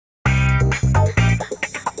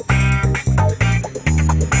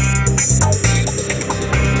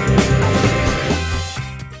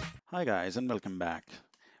Hi guys and welcome back.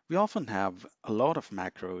 We often have a lot of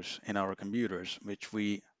macros in our computers which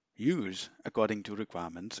we use according to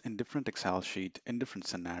requirements in different Excel sheet in different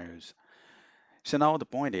scenarios. So now the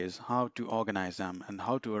point is how to organize them and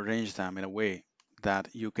how to arrange them in a way that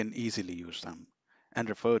you can easily use them and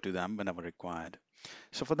refer to them whenever required.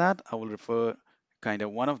 So for that, I will refer kind of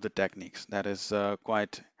one of the techniques that is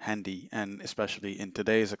quite handy, and especially in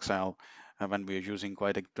today's Excel, when we are using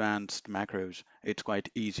quite advanced macros, it's quite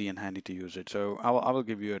easy and handy to use it. So I will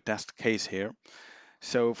give you a test case here.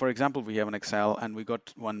 So for example, we have an Excel and we got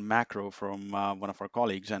one macro from one of our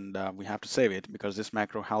colleagues, and we have to save it because this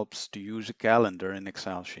macro helps to use a calendar in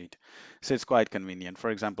Excel sheet. So it's quite convenient. For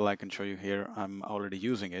example, I can show you here, I'm already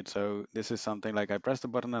using it. So this is something like I press the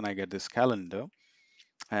button and I get this calendar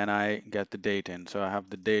and I get the date in. So I have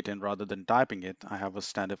the date in rather than typing it. I have a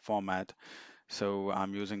standard format. So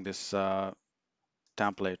I'm using this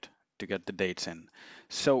template to get the dates in.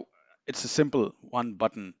 So it's a simple one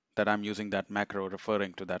button that I'm using that macro,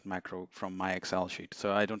 referring to that macro from my Excel sheet.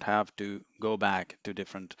 So I don't have to go back to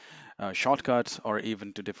different shortcuts or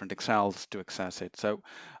even to different Excels to access it. So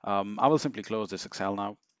I will simply close this Excel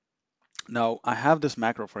now. Now, I have this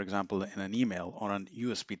macro, for example, in an email or an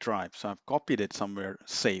USB drive. So I've copied it somewhere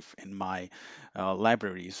safe in my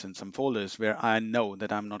libraries and some folders where I know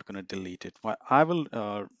that I'm not going to delete it. What I will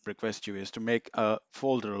request you is to make a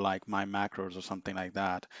folder like my macros or something like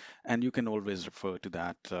that. And you can always refer to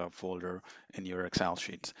that folder in your Excel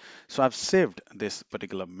sheets. So I've saved this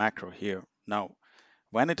particular macro here. Now,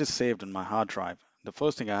 when it is saved on my hard drive, the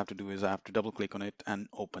first thing I have to do is I have to double click on it and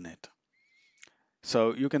open it.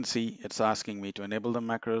 So you can see it's asking me to enable the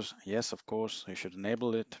macros. Yes, of course, you should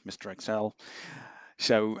enable it, Mr. Excel.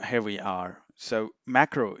 So here we are. So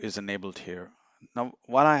macro is enabled here. Now,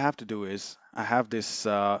 what I have to do is I have this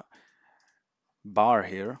bar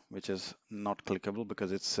here, which is not clickable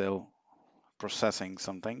because it's still processing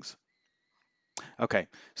some things. Okay,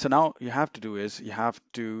 so now you have to do is you have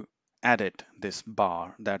to edit this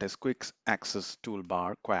bar, that is quick access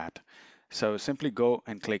toolbar quad. So simply go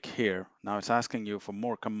and click here. Now it's asking you for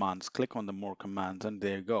more commands. Click on the more commands and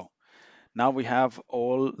there you go. Now we have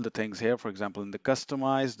all the things here. For example, in the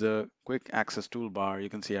customize the quick access toolbar, you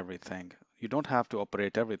can see everything. You don't have to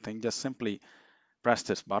operate everything. Just simply press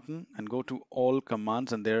this button and go to all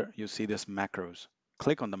commands, and there you see this macros.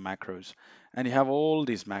 Click on the macros and you have all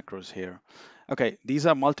these macros here. Okay, these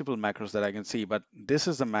are multiple macros that I can see, but this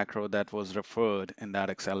is the macro that was referred in that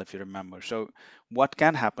Excel, if you remember. So what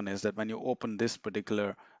can happen is that when you open this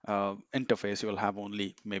particular interface, you will have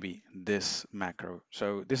only maybe this macro.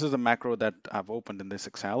 So this is the macro that I've opened in this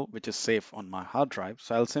Excel, which is safe on my hard drive.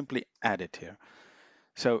 So I'll simply add it here.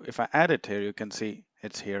 So if I add it here, you can see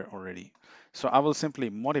it's here already. So I will simply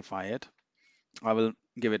modify it. I will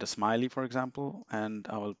give it a smiley, for example, and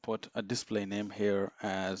I will put a display name here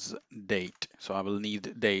as date. So I will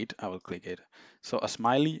need date. I will click it. So a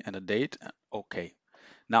smiley and a date. Okay.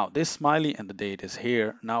 Now this smiley and the date is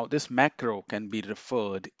here. Now this macro can be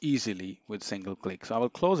referred easily with single click. So I will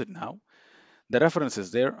close it now. The reference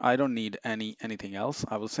is there. I don't need anything else.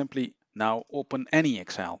 I will simply now open any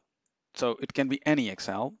Excel. So it can be any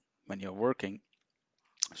Excel when you're working.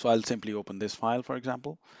 So I'll simply open this file, for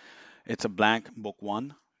example. It's a blank book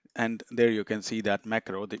one. And there you can see that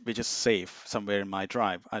macro, which is safe somewhere in my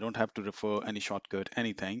drive. I don't have to refer any shortcut,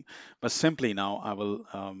 anything, but simply now I will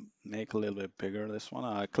make a little bit bigger this one.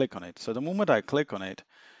 I click on it. So the moment I click on it,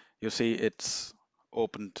 you see it's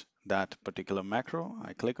opened that particular macro.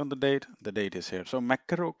 I click on the date is here. So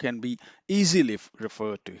macro can be easily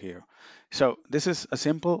referred to here. So this is a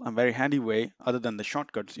simple and very handy way. Other than the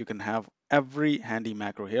shortcuts, you can have every handy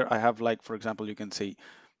macro here. I have, like, for example, you can see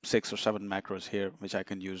 6 or 7 macros here, which I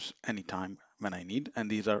can use anytime when I need. And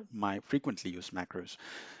these are my frequently used macros.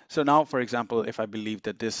 So now, for example, if I believe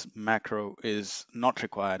that this macro is not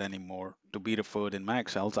required anymore to be referred in my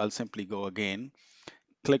Excels, I'll simply go again,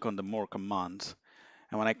 click on the more commands.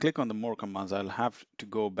 And when I click on the more commands, I'll have to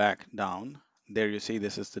go back down. There you see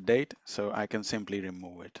this is the date, so I can simply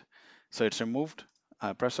remove it. So it's removed,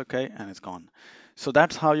 I press OK, and it's gone. So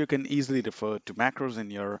that's how you can easily refer to macros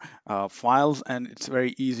in your files, and it's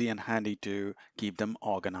very easy and handy to keep them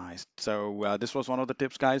organized. So this was one of the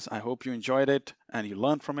tips, guys. I hope you enjoyed it and you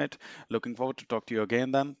learned from it. Looking forward to talk to you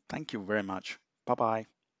again then. Thank you very much. Bye-bye.